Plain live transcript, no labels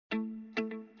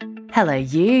Hello,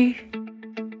 you.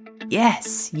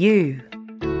 Yes, you.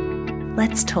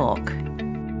 Let's talk.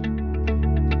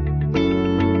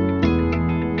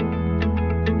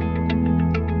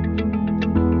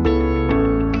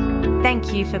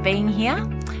 Thank you for being here.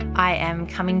 I am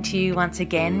coming to you once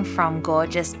again from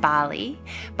gorgeous Bali,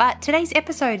 but today's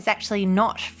episode is actually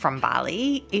not from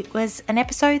Bali. It was an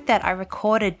episode that I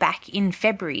recorded back in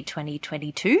February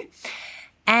 2022.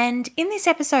 And in this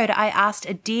episode, I asked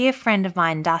a dear friend of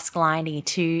mine, Dusk Liney,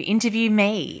 to interview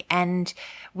me. And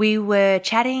we were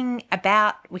chatting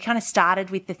about, we kind of started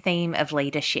with the theme of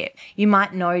leadership. You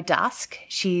might know Dusk.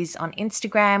 She's on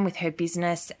Instagram with her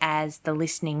business as The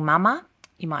Listening Mama.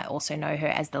 You might also know her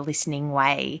as The Listening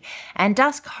Way. And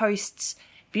Dusk hosts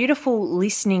beautiful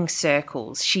listening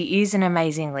circles. She is an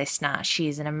amazing listener. She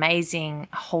is an amazing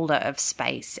holder of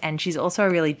space. And she's also a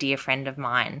really dear friend of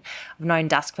mine. I've known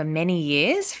Dusk for many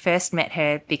years. First met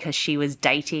her because she was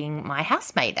dating my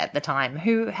housemate at the time,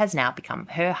 who has now become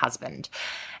her husband.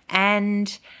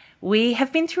 And we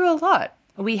have been through a lot.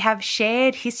 We have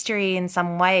shared history in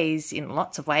some ways, in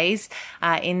lots of ways,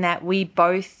 in that we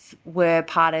both were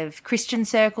part of Christian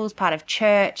circles, part of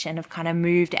church, and have kind of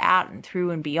moved out and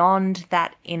through and beyond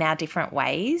that in our different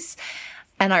ways.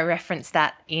 And I referenced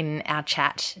that in our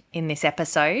chat in this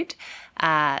episode.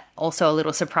 Also, a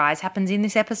little surprise happens in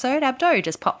this episode. Abdo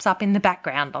just pops up in the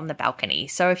background on the balcony.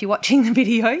 So if you're watching the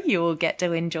video, you will get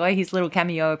to enjoy his little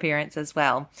cameo appearance as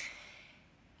well.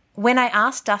 When I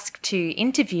asked Dusk to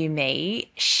interview me,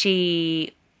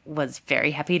 she was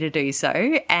very happy to do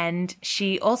so. And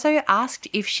she also asked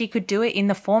if she could do it in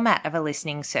the format of a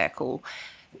listening circle,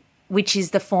 which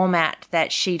is the format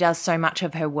that she does so much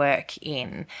of her work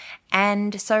in.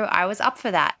 And so I was up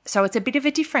for that. So it's a bit of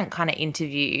a different kind of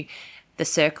interview. The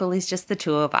circle is just the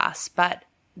two of us, but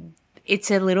it's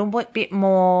a little bit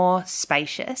more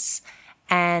spacious,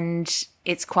 and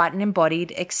it's quite an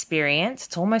embodied experience.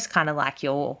 It's almost kind of like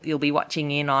you'll be watching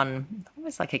in on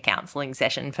almost like a counselling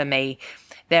session for me.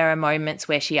 There are moments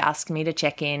where she asks me to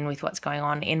check in with what's going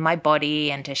on in my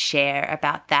body and to share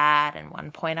about that. And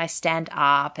one point I stand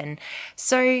up. And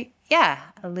so, yeah,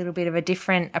 a little bit of a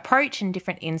different approach and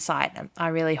different insight. I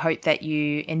really hope that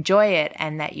you enjoy it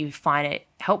and that you find it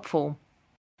helpful.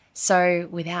 So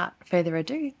without further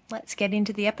ado, let's get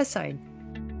into the episode.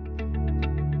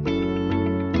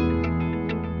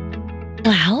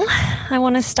 Well, I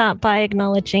want to start by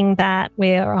acknowledging that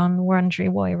we're on Wurundjeri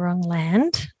Woiwurrung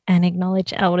land and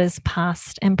acknowledge elders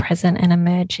past and present and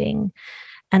emerging,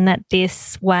 and that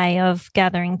this way of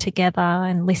gathering together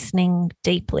and listening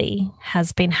deeply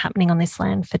has been happening on this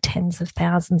land for tens of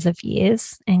thousands of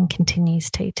years and continues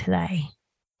to today.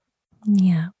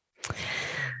 Yeah.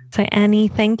 So Annie,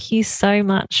 thank you so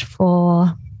much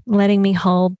for letting me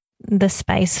hold the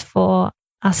space for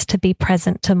us to be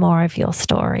present to more of your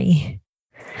story.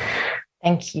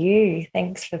 Thank you.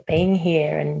 Thanks for being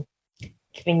here and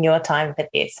giving your time for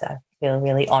this. I feel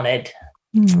really honoured.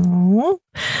 Well,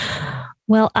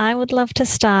 I would love to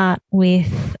start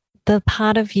with the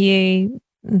part of you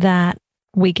that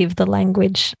we give the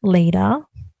language leader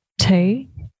to,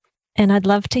 and I'd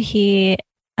love to hear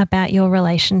about your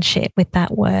relationship with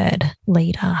that word,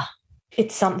 leader.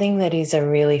 It's something that is a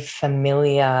really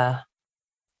familiar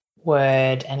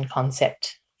word and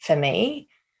concept for me.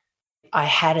 I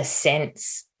had a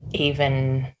sense,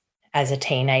 even as a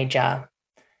teenager,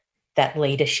 that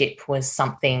leadership was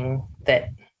something that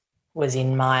was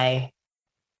in my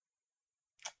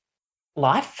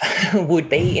life, would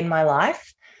be in my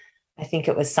life. I think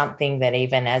it was something that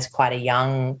even as quite a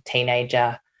young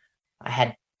teenager, I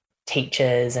had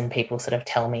teachers and people sort of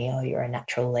tell me, oh, you're a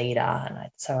natural leader. And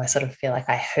so I sort of feel like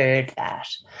I heard that.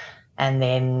 And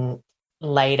then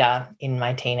later in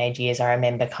my teenage years, I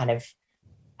remember kind of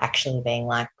actually being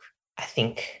like, I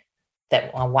think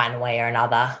that one way or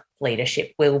another,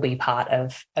 leadership will be part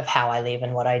of how I live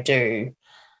and what I do.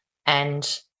 And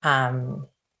I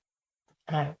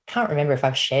can't remember if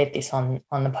I've shared this on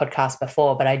the podcast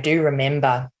before, but I do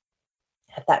remember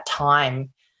at that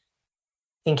time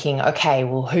thinking, okay,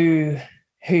 well,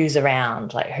 who's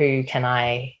around? Like, who can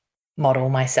I model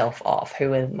myself off?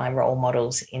 Who are my role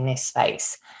models in this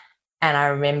space? And I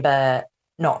remember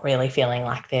not really feeling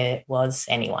like there was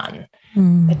anyone,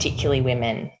 particularly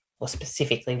women or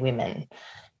specifically women.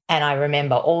 And I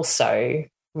remember also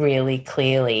really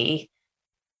clearly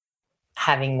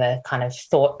having the kind of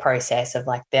thought process of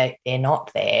like, they're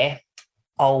not there.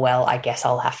 Oh, well, I guess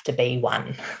I'll have to be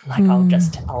one. Like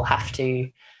I'll have to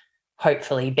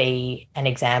hopefully be an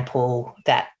example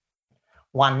that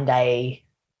one day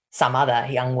some other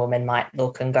young woman might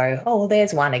look and go, oh, well,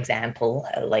 there's one example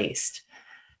at least.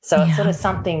 So it's sort of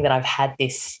something that I've had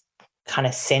this kind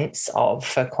of sense of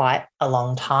for quite a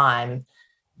long time,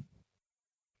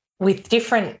 with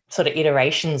different sort of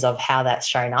iterations of how that's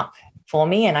shown up for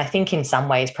me. And I think in some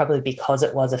ways, probably because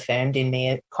it was affirmed in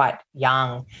me quite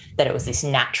young that it was this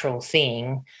natural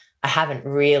thing, I haven't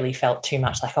really felt too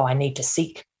much like, oh, I need to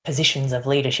seek positions of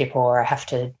leadership or I have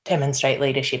to demonstrate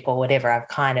leadership or whatever. I've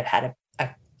kind of had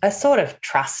a sort of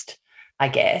trust, I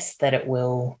guess, that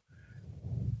it'll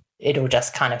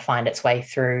just kind of find its way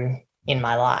through in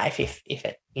my life if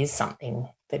it is something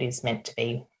that is meant to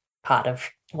be part of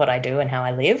what I do and how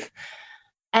I live.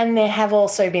 And there have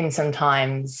also been some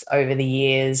times over the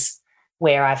years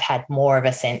where I've had more of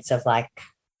a sense of like,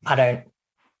 I don't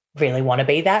really want to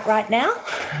be that right now.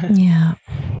 Yeah.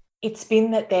 It's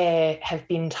been that there have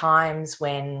been times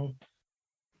when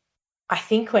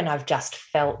I've just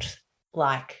felt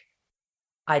like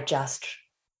I just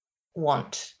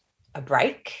want a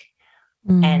break.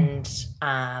 And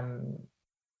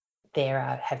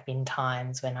there have been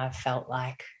times when I've felt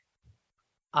like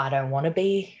I don't want to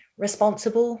be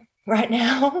responsible right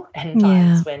now, and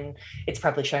times when it's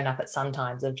probably shown up at some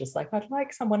times of just like, I'd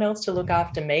like someone else to look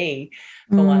after me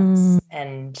for once.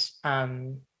 And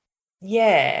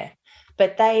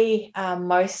but they are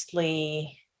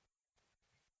mostly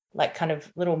like kind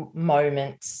of little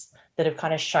moments that have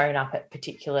kind of shown up at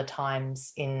particular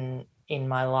times in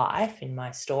my life, in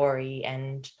my story,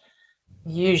 and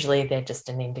usually they're just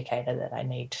an indicator that I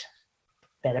need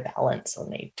better balance or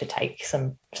need to take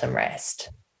some rest.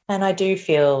 And I do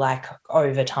feel like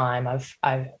over time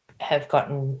I have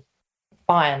gotten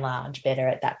by and large better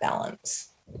at that balance.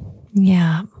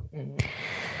 Yeah.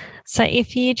 So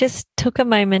if you just took a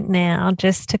moment now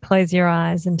just to close your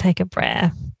eyes and take a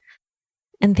breath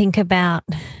and think about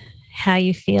how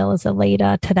you feel as a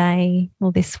leader today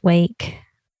or this week,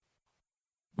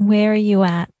 where are you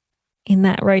at in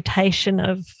that rotation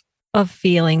of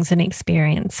feelings and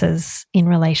experiences in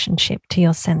relationship to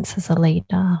your sense as a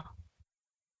leader?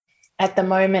 At the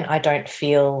moment, I don't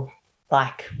feel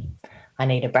like I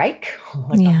need a break,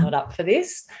 like I'm not up for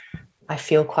this. I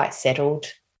feel quite settled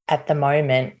at the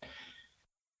moment.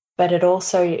 But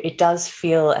it does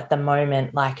feel at the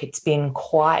moment like it's been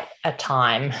quite a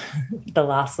time, the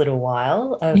last little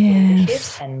while of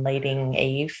leadership and leading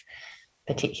Eve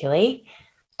particularly.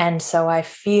 And so I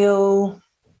feel,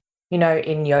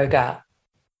 in yoga,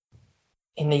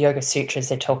 in the Yoga Sutras,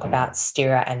 they talk about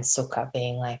sthira and sukha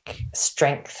being like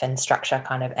strength and structure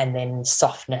kind of, and then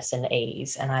softness and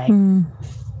ease. And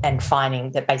and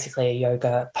finding that basically a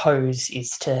yoga pose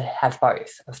is to have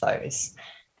both of those.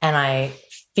 And I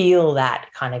feel that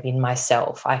kind of in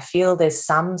myself. I feel there's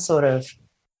some sort of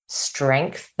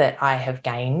strength that I have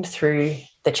gained through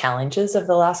the challenges of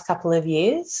the last couple of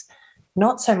years.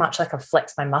 Not so much like I've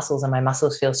flexed my muscles and my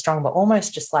muscles feel strong, but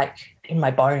almost just like in my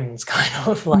bones, kind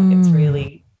of like it's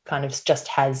really kind of just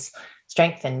has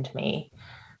strengthened me.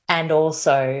 And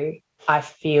also I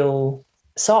feel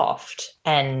soft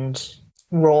and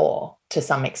raw to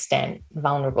some extent,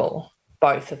 vulnerable,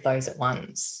 both of those at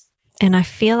once. And I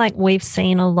feel like we've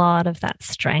seen a lot of that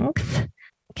strength.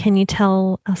 Can you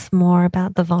tell us more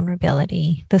about the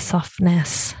vulnerability, the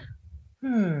softness?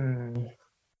 Well,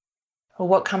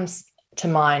 what comes to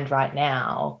mind right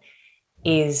now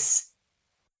is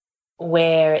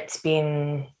where it's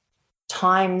been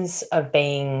times of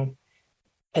being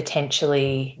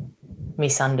potentially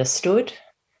misunderstood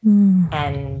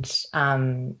and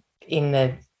in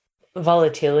the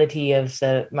volatility of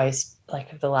the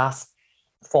last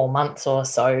 4 months or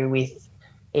so, with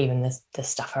even the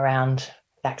stuff around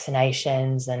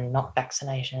vaccinations and not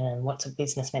vaccination and what's a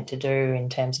business meant to do in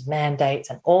terms of mandates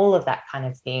and all of that kind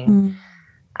of thing.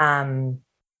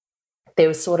 There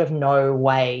was sort of no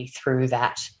way through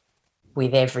that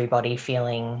with everybody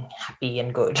feeling happy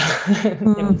and good. It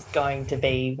was going to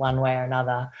be one way or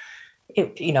another.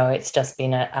 It's just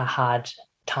been a hard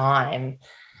time.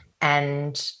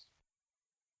 And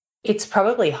it's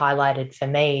probably highlighted for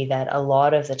me that a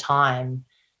lot of the time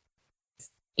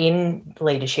in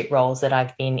leadership roles that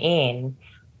I've been in,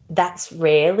 that's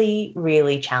rarely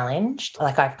really challenged.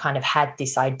 Like I've kind of had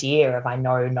this idea of, I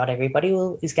know not everybody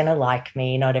is going to like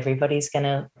me, not everybody's going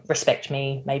to respect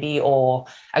me maybe or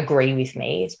agree with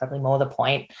me. It's probably more the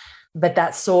point. But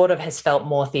that sort of has felt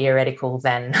more theoretical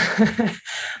than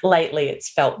lately. It's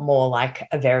felt more like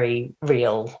a very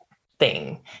real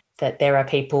thing, that there are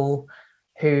people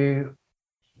who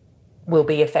will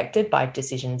be affected by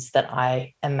decisions that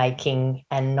I am making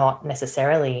and not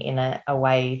necessarily in a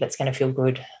way that's going to feel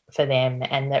good for them,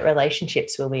 and that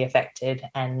relationships will be affected.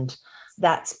 And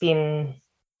that's been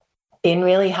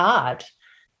really hard.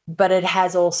 But it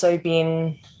has also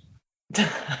been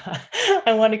I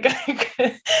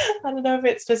don't don't know if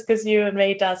it's just because you and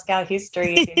me dusk our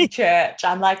history in church.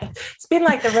 I'm like, it's been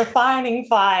like the refining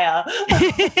fire,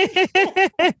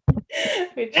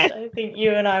 which I think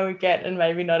you and I would get, and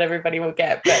maybe not everybody will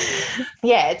get. But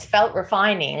yeah, it's felt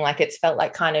refining. Like it's felt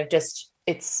like kind of just,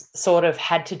 it's sort of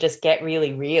had to just get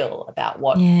really real about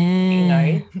what, you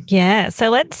know. Yeah. So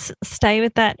let's stay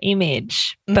with that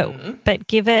image, but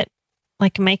give it,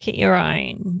 like, make it your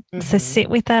own. So sit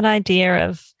with that idea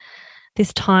of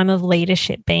this time of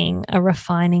leadership being a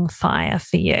refining fire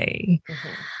for you.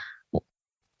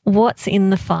 What's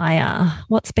in the fire?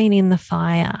 What's been in the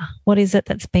fire? What is it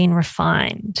that's been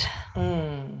refined?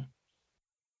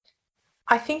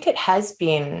 I think it has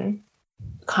been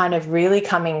kind of really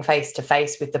coming face to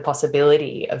face with the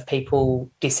possibility of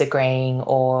people disagreeing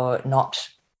or not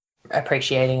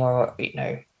appreciating or, you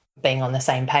know, being on the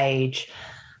same page,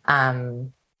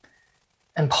 and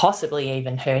possibly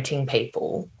even hurting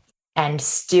people, and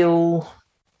still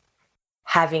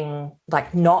having,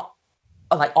 like, not,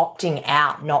 like, opting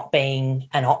out not being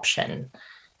an option,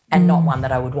 and not one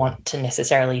that I would want to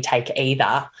necessarily take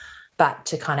either, but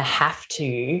to kind of have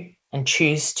to and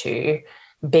choose to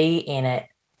be in it,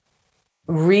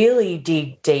 really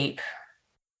dig deep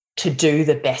to do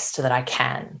the best that I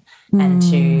can and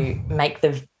to make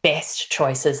the best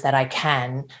choices that I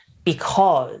can,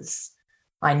 because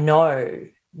I know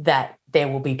that there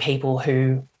will be people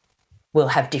who will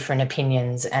have different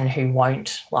opinions and who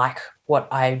won't like what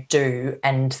I do.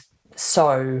 And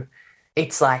so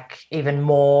it's like even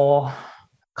more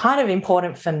kind of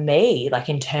important for me, like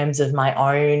in terms of my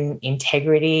own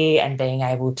integrity and being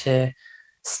able to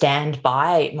stand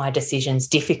by my decisions,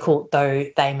 difficult though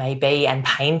they may be and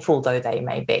painful though they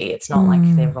may be. It's not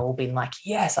like they've all been like,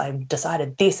 yes, I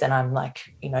decided this and I'm like,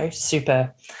 you know,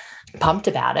 super pumped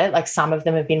about it. Like some of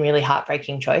them have been really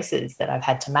heartbreaking choices that I've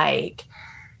had to make,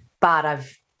 but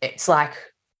it's like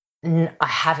I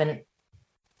haven't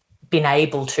been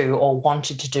able to or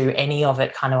wanted to do any of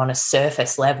it kind of on a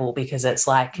surface level, because it's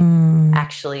like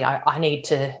actually I need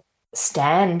to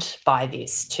stand by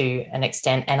this to an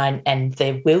extent, and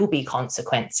there will be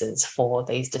consequences for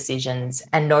these decisions,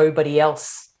 and nobody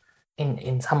else,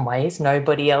 in some ways,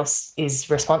 nobody else is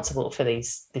responsible for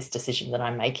this decision that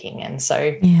I'm making. And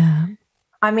so,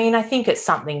 I mean, I think it's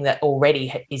something that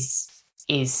already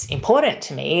is important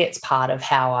to me. It's part of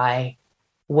how I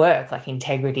work. Like,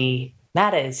 integrity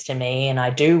matters to me, and I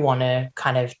do want to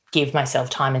kind of give myself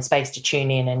time and space to tune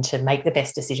in and to make the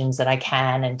best decisions that I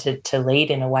can, and to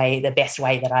lead in a way, the best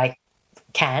way that I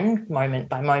can, moment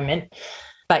by moment.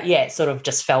 But yeah, it sort of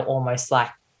just felt almost like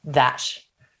that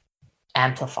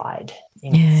amplified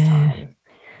in this time.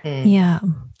 Yeah.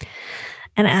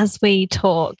 And as we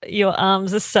talk, your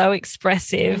arms are so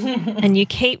expressive and you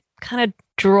keep kind of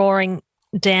drawing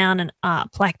down and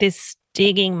up, like this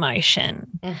digging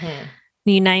motion.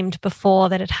 You named before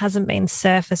that it hasn't been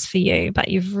surface for you, but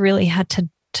you've really had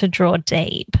to draw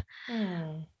deep.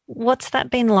 What's that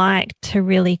been like to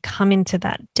really come into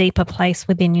that deeper place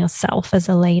within yourself as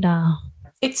a leader?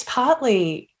 It's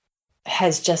partly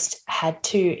has just had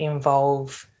to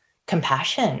involve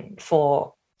compassion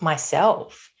for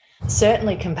myself,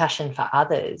 certainly compassion for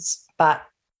others, but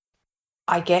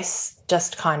I guess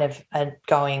just kind of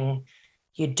going,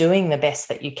 you're doing the best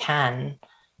that you can,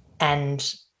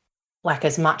 and like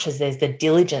as much as there's the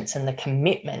diligence and the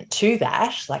commitment to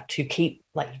that, like to keep,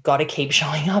 like you've got to keep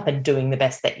showing up and doing the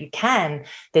best that you can,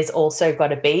 there's also got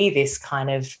to be this kind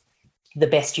of the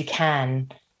best you can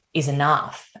is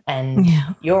enough, and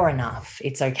you're enough,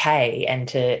 it's okay, and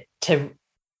to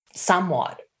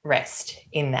somewhat rest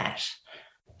in that.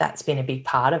 That's been a big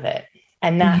part of it.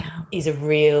 And that is a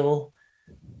real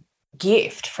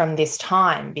gift from this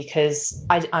time, because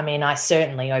I mean, I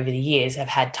certainly over the years have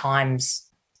had times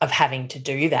of having to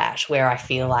do that where I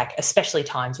feel like, especially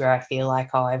times where I feel like,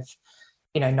 oh, I've,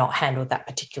 you know, not handled that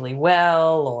particularly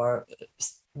well or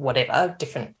whatever,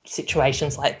 different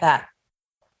situations like that.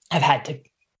 I've had to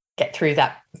get through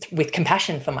that with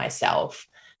compassion for myself.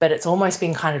 But it's almost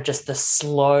been kind of just the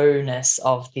slowness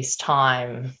of this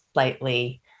time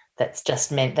lately that's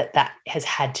just meant that has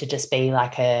had to just be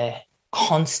like a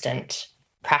constant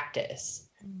practice.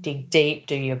 Dig deep,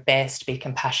 do your best, be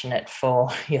compassionate for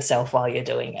yourself while you're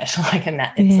doing it. Like, and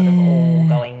that it's sort of all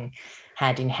going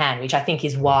hand in hand, which I think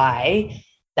is why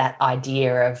that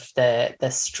idea of the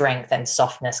strength and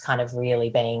softness kind of really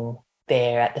being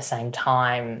there at the same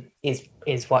time is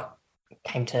what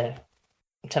came to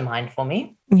mind for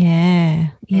me.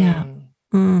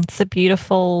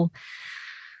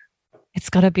 It's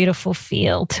got a beautiful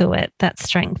feel to it, that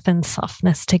strength and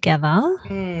softness together.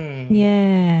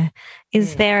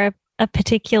 Is there a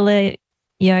particular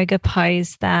yoga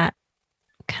pose that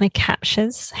kind of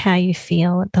captures how you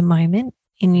feel at the moment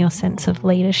in your sense of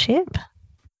leadership?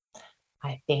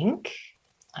 I think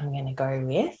I'm going to go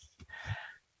with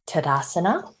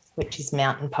Tadasana, which is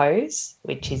mountain pose,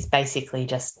 which is basically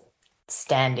just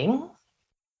standing,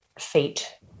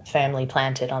 feet firmly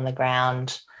planted on the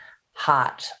ground,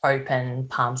 heart open,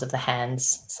 palms of the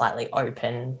hands slightly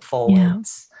open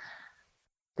forwards,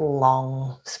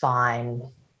 long spine,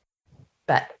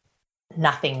 but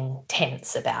nothing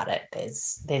tense about it.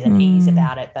 There's an ease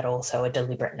about it, but also a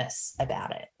deliberateness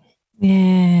about it.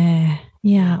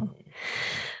 Yeah.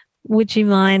 Would you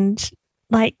mind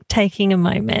like taking a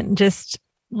moment, just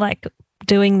like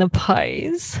doing the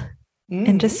pose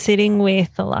and just sitting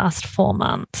with the last 4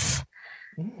 months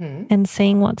and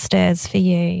seeing what stirs for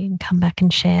you, and come back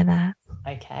and share that?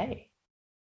 Okay.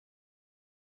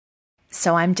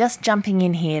 So I'm just jumping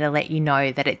in here to let you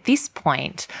know that at this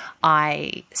point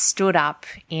I stood up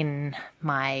in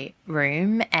my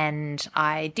room and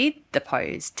I did the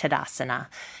pose Tadasana.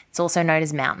 It's also known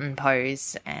as mountain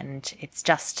pose, and it's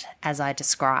just as I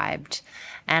described.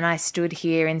 And I stood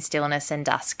here in stillness, and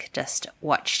dusk just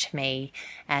watched me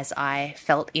as I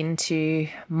felt into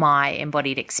my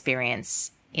embodied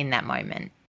experience in that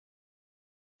moment.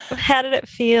 How did it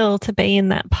feel to be in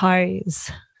that pose?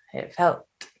 It felt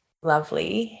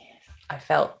lovely. I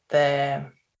felt the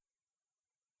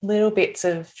little bits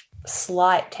of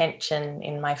slight tension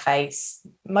in my face,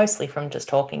 mostly from just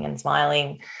talking and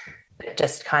smiling, but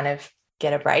just kind of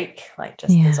get a break, like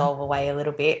just dissolve away a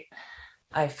little bit.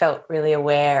 I felt really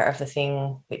aware of the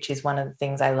thing, which is one of the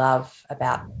things I love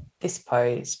about this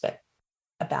pose, but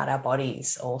about our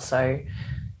bodies also,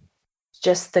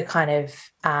 just the kind of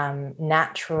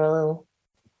natural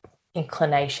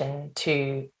inclination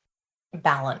to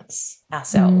balance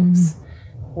ourselves,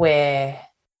 where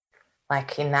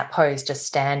like in that pose, just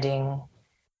standing,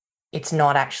 it's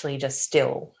not actually just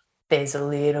still. There's a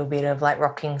little bit of like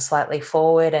rocking slightly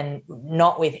forward, and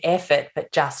not with effort,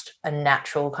 but just a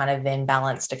natural kind of then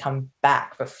balance to come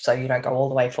back, so you don't go all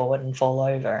the way forward and fall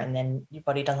over, and then your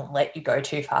body doesn't let you go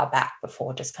too far back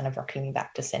before just kind of rocking you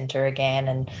back to center again,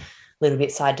 and a little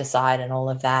bit side to side and all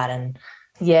of that. And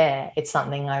yeah, it's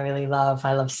something I really love.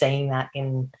 I love seeing that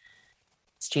in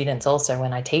students also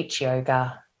when I teach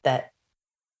yoga, that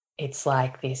it's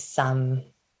like this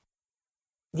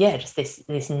just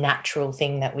this natural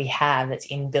thing that we have that's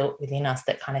inbuilt within us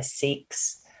that kind of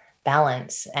seeks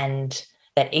balance, and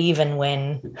that even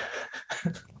when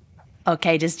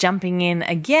Okay, just jumping in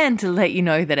again to let you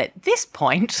know that at this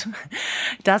point,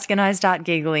 Dusk and I start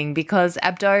giggling because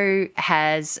Abdo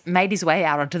has made his way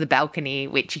out onto the balcony,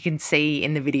 which you can see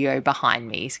in the video behind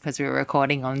me because we were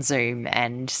recording on Zoom.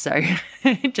 And so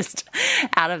just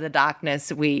out of the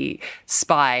darkness, we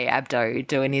spy Abdo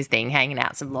doing his thing, hanging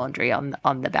out some laundry on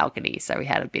the balcony. So we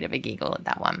had a bit of a giggle at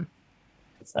that one.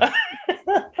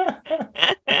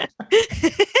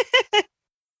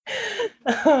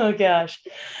 Oh gosh.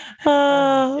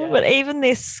 But even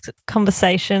this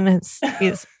conversation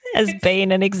has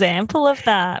been an example of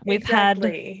that. We've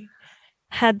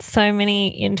had so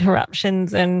many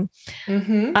interruptions, and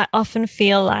I often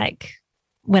feel like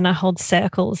when I hold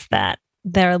circles that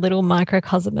they're a little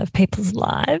microcosm of people's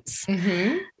lives.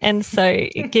 And so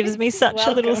it gives me such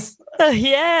a little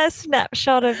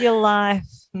snapshot of your life,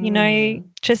 you know,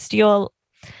 just your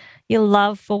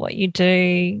love for what you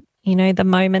do, you know, the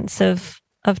moments of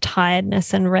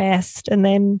tiredness and rest, and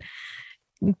then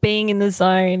being in the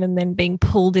zone and then being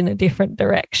pulled in a different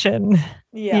direction.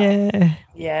 Yeah.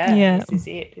 This is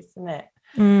it, isn't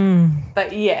it?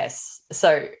 But yes,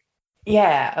 so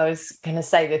yeah, I was going to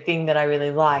say the thing that I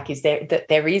really like is that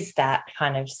there is that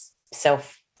kind of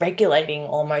self-regulating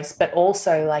almost, but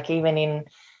also like even in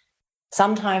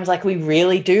sometimes like we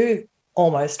really do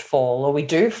almost fall, or we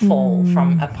do fall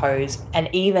from a pose, and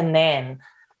even then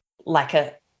like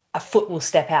a foot will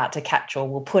step out to catch, or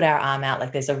we'll put our arm out,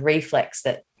 like there's a reflex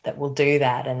that will do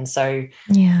that. And so,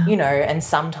 you know, and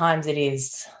sometimes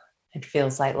it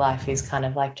feels like life is kind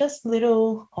of like just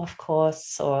little off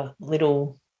course, or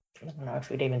little, I don't know if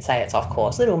we'd even say it's off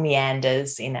course, little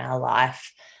meanders in our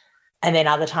life. And then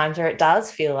other times where it does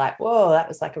feel like, whoa, that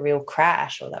was like a real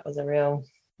crash, or that was a real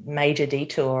major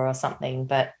detour or something,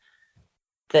 but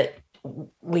that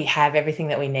we have everything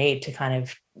that we need to kind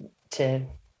of to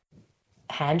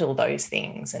handle those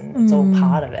things, and it's all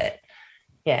part of it.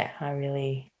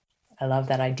 I love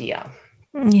that idea.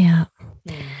 And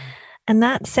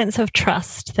that sense of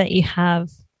trust that you have,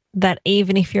 that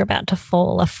even if you're about to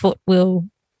fall, a foot will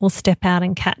step out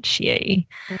and catch you.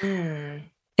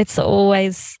 It's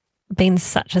always been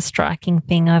such a striking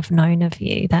thing I've known of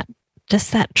you, that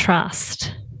just that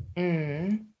trust.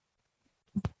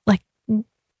 Like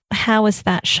how has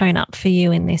that shown up for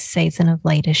you in this season of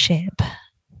leadership?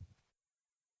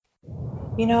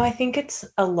 I think it's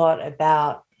a lot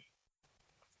about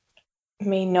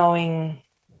me knowing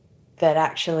that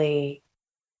actually,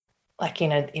 like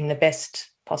in the best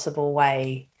possible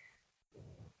way,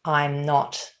 I'm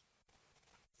not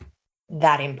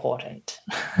that important.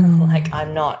 Like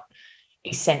I'm not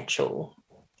essential.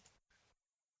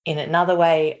 In another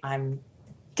way, I'm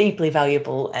deeply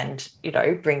valuable and,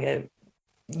 bring a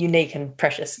unique and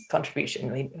precious contribution.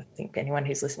 I think anyone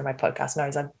who's listened to my podcast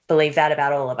knows I believe that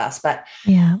about all of us. But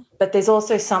there's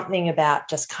also something about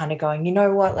just kind of going, you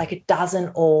know what, like it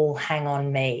doesn't all hang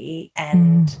on me.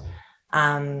 And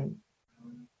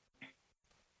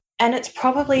it's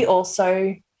probably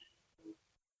also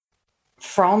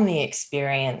from the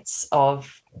experience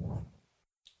of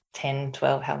 10,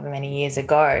 12, however many years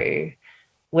ago,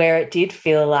 where it did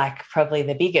feel like probably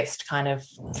the biggest kind of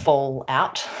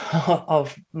fallout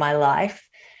of my life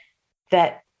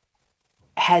that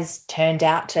has turned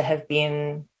out to have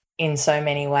been in so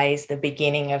many ways the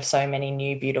beginning of so many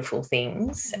new beautiful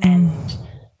things and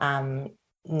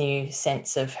new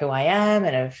sense of who I am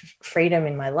and of freedom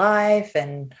in my life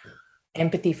and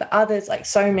empathy for others. Like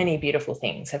so many beautiful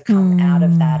things have come out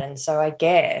of that. And so I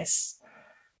guess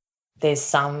there's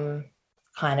some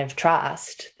kind of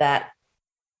trust that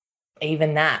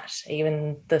even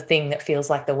the thing that feels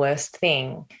like the worst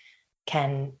thing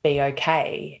can be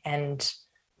okay. And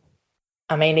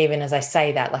I mean, even as I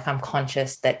say that, like I'm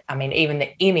conscious that, I mean, even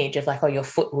the image of like, oh, your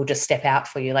foot will just step out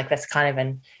for you. Like that's kind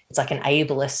of it's like an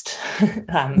ableist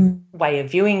way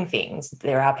of viewing things.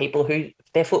 There are people who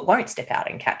their foot won't step out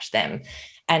and catch them.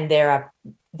 And there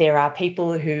are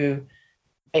people who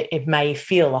it may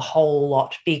feel a whole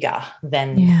lot bigger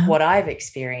than what I've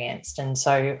experienced. And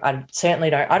so I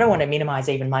don't want to minimize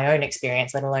even my own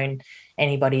experience, let alone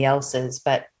anybody else's.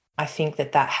 But I think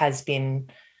that has been,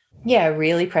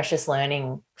 really precious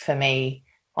learning for me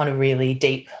on a really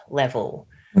deep level,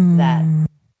 that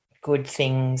good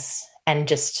things, and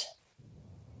just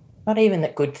not even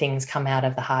that good things come out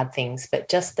of the hard things, but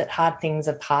just that hard things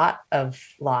are part of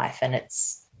life and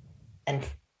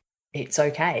it's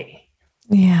okay.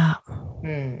 Yeah.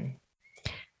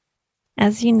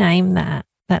 As you name that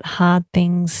hard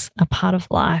things are part of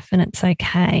life and it's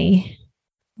okay,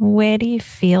 where do you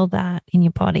feel that in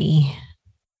your body?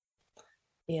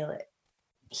 Feel it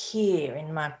here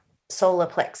in my solar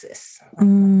plexus.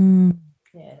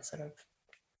 Sort of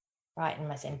right in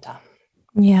my center.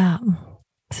 Yeah.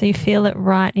 So you feel it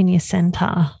right in your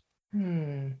center.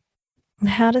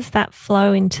 How does that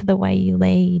flow into the way you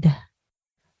lead?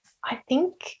 I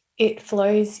think it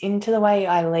flows into the way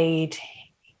I lead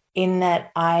in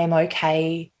that I am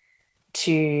okay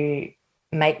to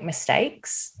make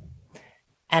mistakes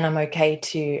and I'm okay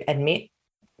to admit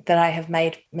that I have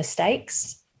made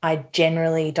mistakes. I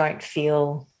generally don't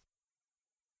feel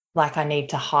like I need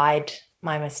to hide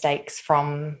my mistakes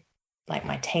from like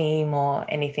my team or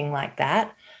anything like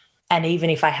that. And even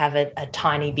if I have a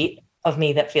tiny bit of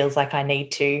me that feels like I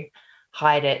need to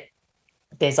hide it,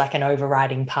 there's like an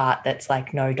overriding part that's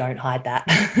like, no, don't hide that.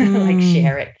 Like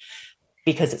share it,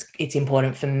 because it's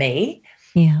important for me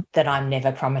that I'm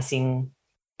never promising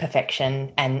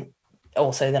perfection, and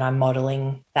also that I'm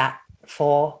modeling that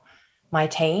for my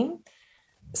team.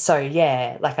 So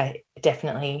like I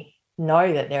definitely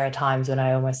know that there are times when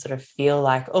I almost sort of feel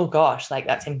like, oh gosh, like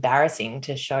that's embarrassing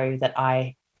to show that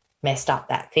I messed up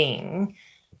that thing.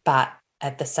 But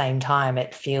at the same time,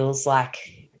 it feels like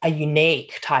a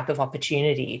unique type of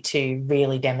opportunity to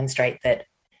really demonstrate that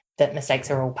mistakes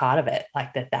are all part of it,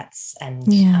 like that's and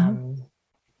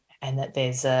that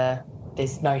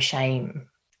there's no shame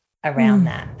around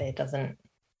that. There doesn't.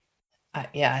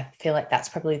 I feel like that's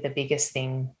probably the biggest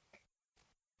thing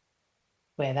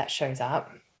where that shows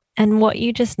up. And what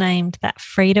you just named, that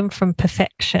freedom from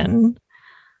perfection,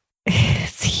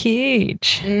 it's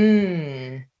huge.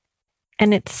 And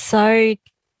it's so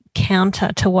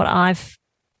counter to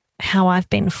how I've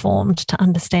been formed to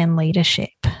understand leadership.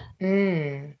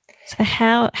 So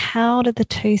how do the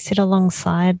two sit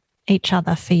alongside each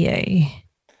other for you?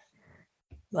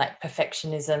 Like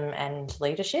perfectionism and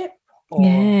leadership? Or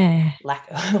lack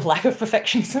of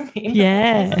perfectionism?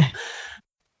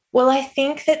 Well, I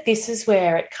think that this is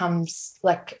where it comes,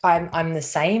 like I'm the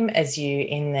same as you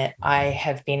in that I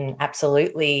have been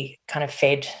absolutely kind of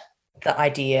fed the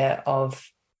idea of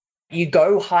you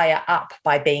go higher up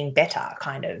by being better,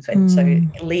 kind of. And so,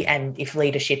 and if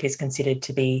leadership is considered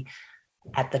to be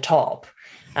at the top,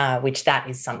 which that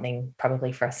is something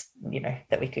probably for us,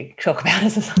 that we could talk about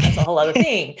as a whole other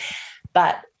thing.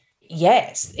 But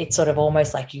yes, it's sort of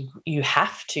almost like you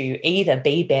have to either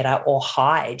be better or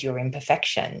hide your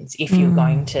imperfections if you're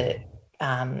going to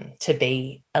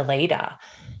be a leader.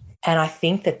 And I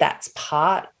think that that's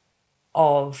part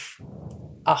of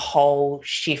a whole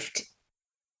shift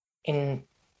in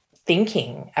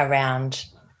thinking around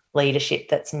leadership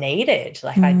that's needed.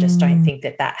 Like, I just don't think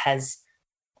that has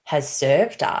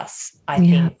served us. I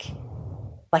think,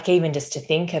 like, even just to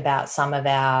think about some of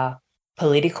our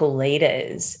political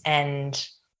leaders, and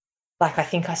like, I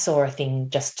think I saw a thing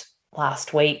just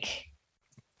last week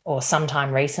or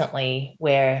sometime recently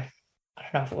where, I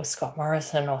don't know if it was Scott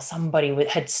Morrison or somebody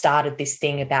had started this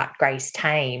thing about Grace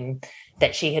Tame,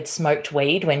 that she had smoked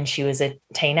weed when she was a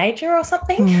teenager or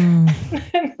something.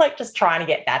 And like, just trying to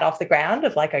get that off the ground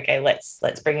of like, okay, let's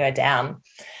bring her down.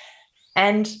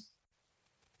 And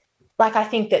like, I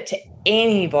think that to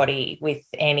anybody with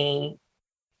any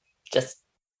just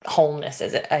wholeness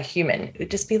as a human, it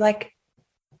would just be like,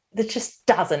 that just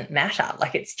doesn't matter.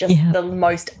 Like, it's just the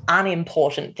most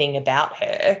unimportant thing about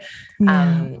her.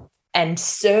 And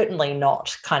certainly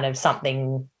not kind of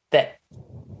something that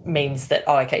means that,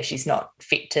 oh, okay, she's not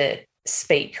fit to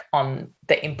speak on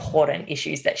the important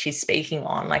issues that she's speaking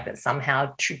on, like that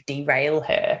somehow should derail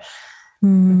her.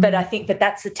 But I think that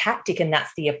that's the tactic and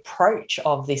that's the approach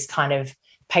of this kind of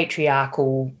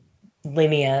patriarchal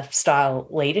linear style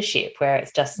leadership, where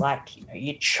it's just like, you know,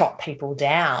 you chop people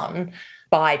down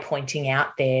by pointing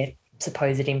out their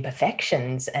supposed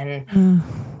imperfections. And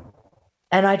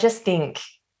I just think,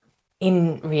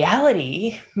 in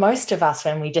reality, most of us,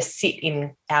 when we just sit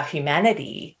in our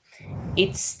humanity,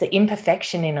 it's the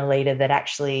imperfection in a leader that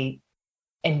actually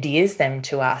endears them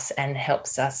to us and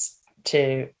helps us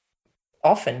to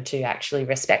often to actually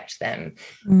respect them.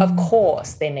 Of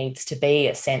course, there needs to be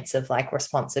a sense of like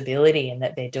responsibility and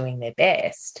that they're doing their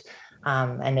best,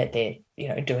 and that they're, you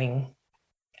know, doing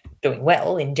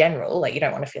well in general. Like, you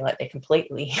don't want to feel like they're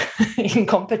completely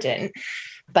incompetent.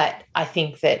 But I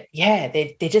think that,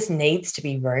 there just needs to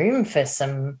be room for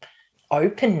some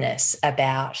openness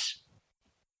about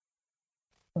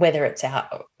whether it's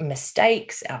our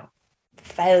mistakes, our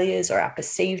failures, or our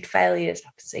perceived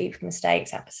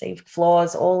mistakes, our perceived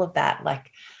flaws, all of that.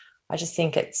 Like, I just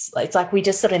think it's like we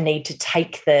just sort of need to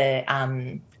take the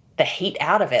heat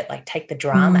out of it, like take the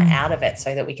drama out of it,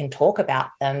 so that we can talk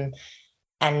about them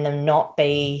and them not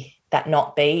be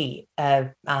a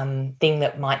thing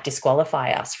that might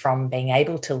disqualify us from being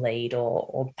able to lead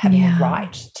or having a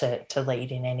right to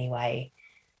lead in any way.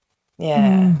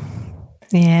 Yeah.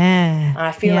 And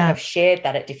I feel like I've shared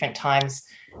that at different times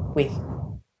with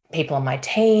people on my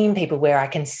team, people where I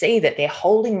can see that they're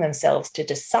holding themselves to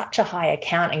just such a high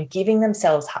account and giving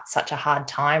themselves such a hard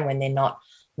time when they're not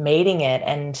meeting it.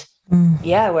 And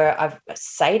where I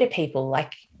say to people,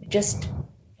 like, just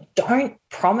don't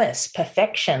promise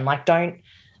perfection, like don't,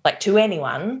 like, to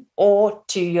anyone or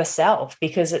to yourself,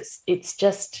 because it's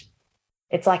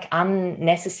like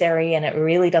unnecessary and it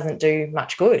really doesn't do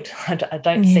much good. I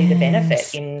don't see the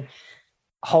benefit in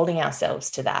holding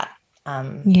ourselves to that.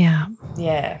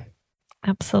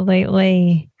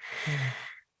 Absolutely.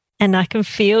 And I can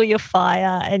feel your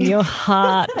fire and your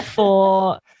heart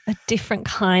for a different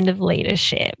kind of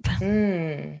leadership.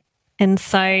 And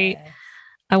so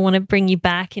I want to bring you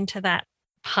back into that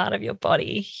part of your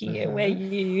body here where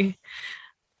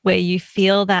you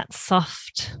feel that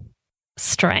soft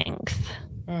strength,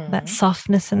 that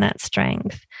softness and that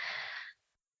strength,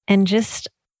 and just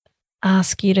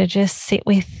ask you to just sit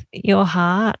with your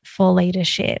heart for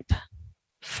leadership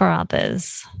for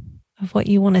others, of what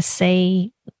you want to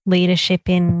see leadership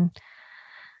in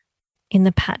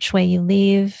the patch where you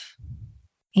live,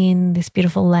 in this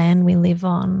beautiful land we live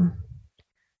on.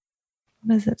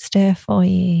 What does it stir for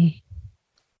you?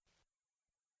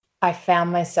 I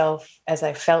found myself, as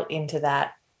I felt into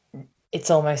that, it's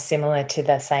almost similar to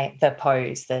the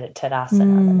pose, the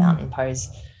Tadasana, the mountain pose,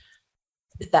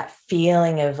 that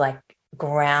feeling of like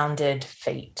grounded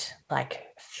feet, like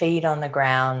feet on the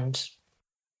ground,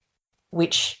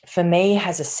 which for me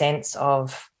has a sense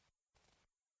of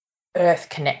earth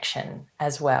connection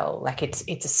as well. Like it's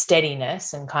a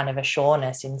steadiness and kind of a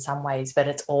sureness in some ways, but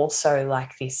it's also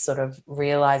like this sort of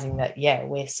realizing that,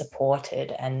 we're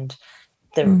supported, and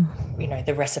the, you know,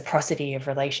 the reciprocity of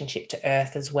relationship to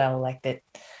earth as well, like that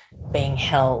being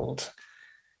held.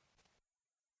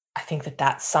 I think that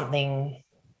that's something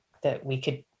that we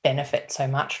could benefit so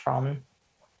much from.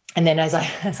 And then as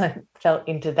I felt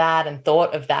into that and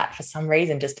thought of that, for some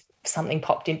reason, just something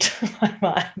popped into my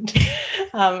mind,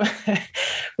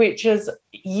 which was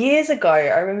years ago.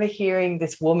 I remember hearing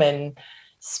this woman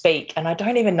speak, and I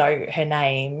don't even know her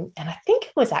name, and I think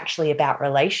it was actually about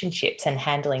relationships and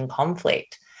handling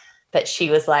conflict. But she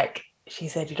was like, she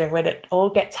said, you know, when it all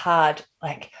gets hard,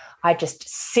 like I just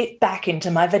sit back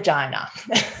into my vagina.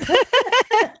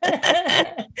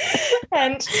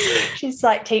 And she's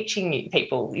like teaching you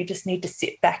people, you just need to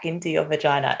sit back into your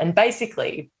vagina. And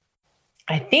basically,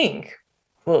 I think,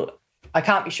 well, I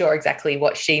can't be sure exactly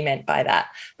what she meant by that,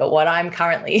 but what I'm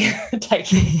currently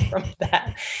taking from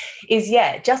that is,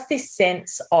 yeah, just this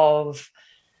sense of,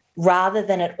 rather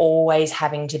than it always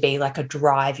having to be like a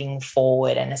driving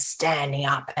forward and a standing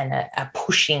up and a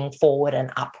pushing forward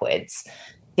and upwards,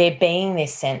 there being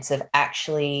this sense of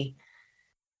actually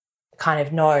kind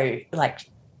of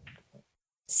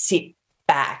sit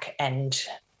back and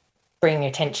bring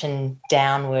attention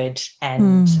downward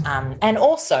and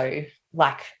also,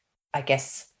 like, I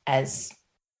guess as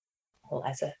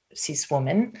a cis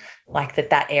woman, like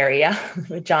that area,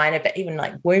 vagina, but even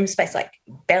like womb space, like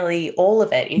belly, all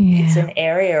of it, it's an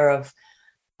area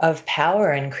of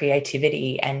power and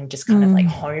creativity and just kind of like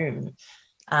home.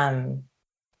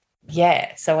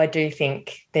 So I do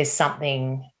think there's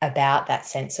something about that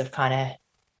sense of kind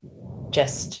of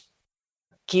just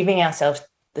giving ourselves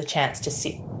the chance to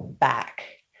sit back.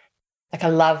 Like I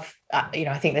love,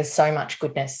 I think there's so much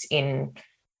goodness in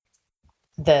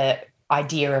the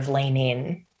idea of lean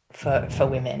in for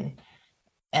women.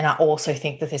 And I also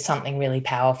think that there's something really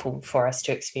powerful for us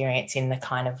to experience in the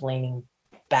kind of leaning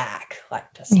back,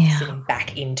 like just sitting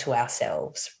back into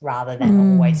ourselves rather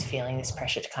than always feeling this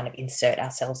pressure to kind of insert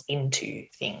ourselves into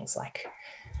things like,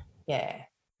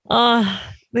 Oh,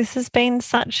 this has been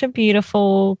such a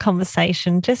beautiful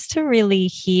conversation just to really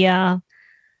hear,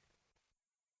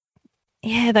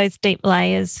 those deep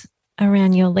layers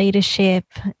around your leadership,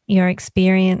 your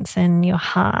experience and your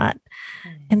heart.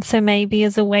 And so maybe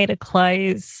as a way to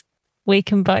close, we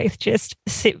can both just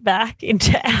sit back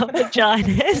into our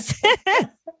vaginas.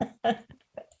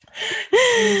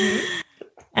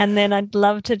 And then I'd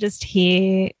love to just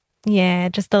hear,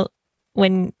 just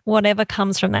when whatever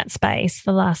comes from that space,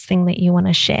 the last thing that you want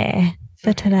to share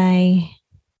for today.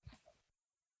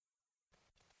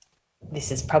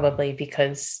 This is probably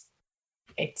because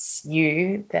it's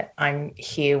you that I'm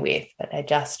here with, but I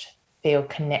just feel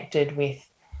connected with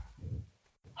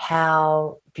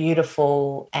how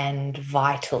beautiful and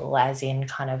vital, as in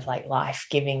kind of like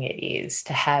life-giving it is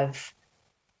to have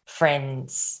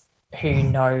friends who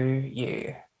know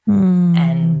you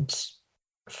and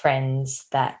friends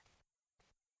that,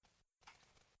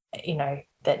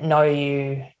 that know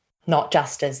you not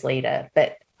just as leader,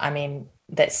 but I mean,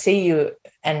 that see you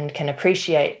and can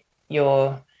appreciate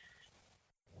you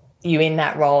in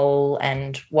that role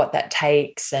and what that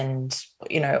takes and,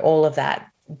 all of that,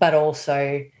 but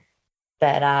also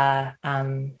that are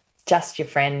just your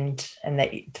friend and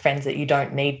that friends that you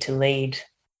don't need to lead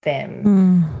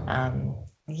them.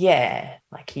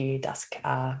 Like you, Dusk,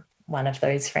 are one of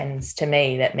those friends to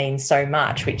me that means so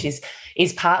much, which is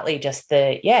partly just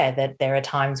that there are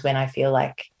times when I feel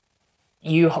like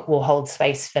you will hold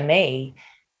space for me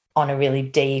on a really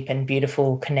deep and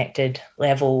beautiful connected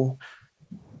level,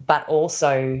 but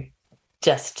also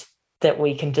just that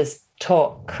we can just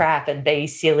talk crap and be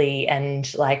silly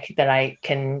and like that I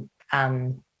can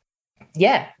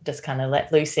just kind of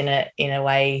let loose in a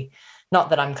way. Not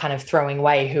that I'm kind of throwing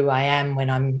away who I am when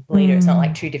I'm leader. It's not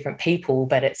like two different people,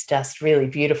 but it's just really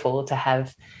beautiful to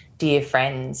have dear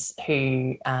friends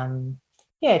who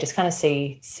just kind of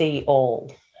see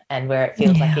all, and where it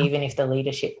feels like even if the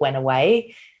leadership went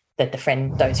away, that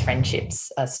those friendships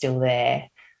are still there.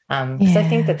 Because I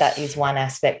think that is one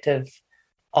aspect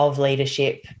of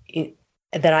leadership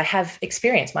that I have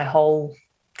experienced my whole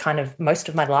most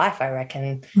of my life, I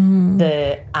reckon.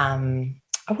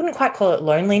 I wouldn't quite call it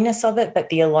loneliness of it, but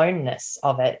the aloneness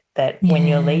of it, that when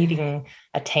you're leading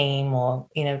a team or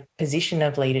in a position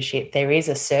of leadership, there is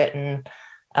a certain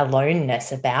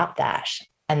aloneness about that.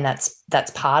 And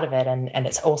that's part of it. And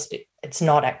it's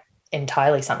not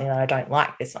entirely something that I don't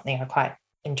like. There's something I quite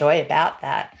enjoy about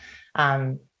that.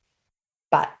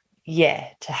 But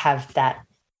to have that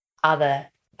other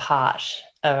part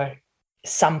or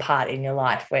some part in your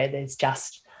life where there's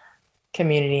just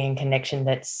community and connection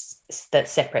that's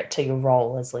separate to your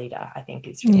role as leader, I think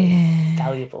is really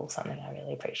valuable, something I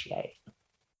really appreciate.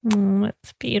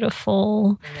 That's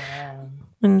beautiful.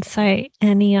 And so,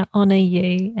 Annie, I honour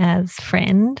you as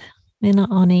friend and I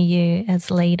honour you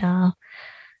as leader,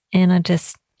 and I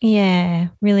just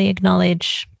really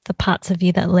acknowledge the parts of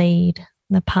you that lead,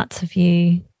 the parts of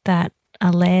you that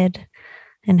are led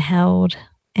and held,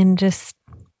 and just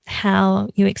how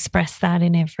you express that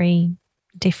in every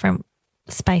different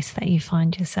space that you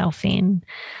find yourself in.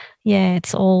 Yeah,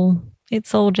 it's all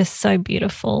just so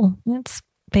beautiful. It's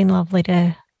been lovely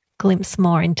to glimpse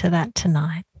more into that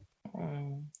tonight.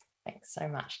 Thanks so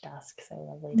much, Dusk. So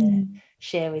lovely to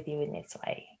share with you in this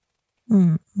way.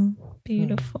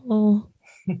 Beautiful.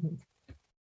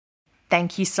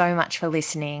 Thank you so much for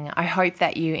listening. I hope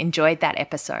that you enjoyed that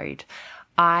episode.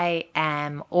 I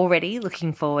am already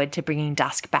looking forward to bringing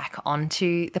Dusk back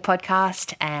onto the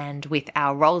podcast and with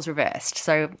our roles reversed.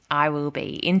 So I will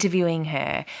be interviewing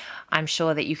her. I'm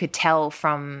sure that you could tell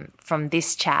from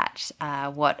this chat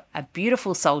what a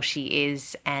beautiful soul she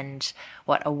is and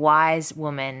what a wise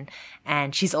woman.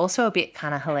 And she's also a bit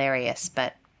kind of hilarious,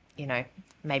 but, you know,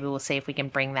 maybe we'll see if we can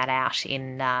bring that out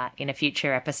in a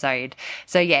future episode.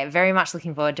 So yeah, very much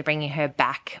looking forward to bringing her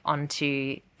back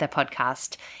onto the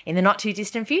podcast in the not too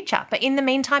distant future. But in the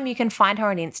meantime, you can find her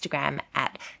on Instagram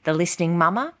at The Listening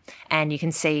Mama, and you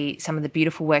can see some of the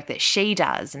beautiful work that she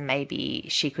does, and maybe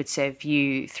she could serve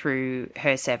you through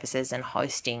her services and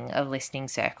hosting of listening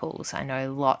circles. I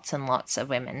know lots and lots of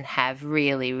women have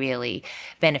really, really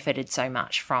benefited so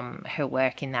much from her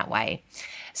work in that way.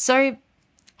 So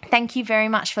thank you very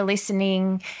much for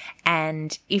listening.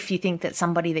 And if you think that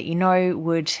somebody that you know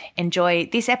would enjoy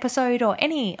this episode or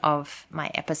any of my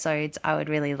episodes, I would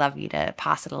really love you to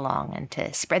pass it along and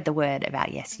to spread the word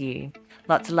about Yes You.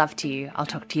 Lots of love to you. I'll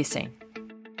talk to you soon.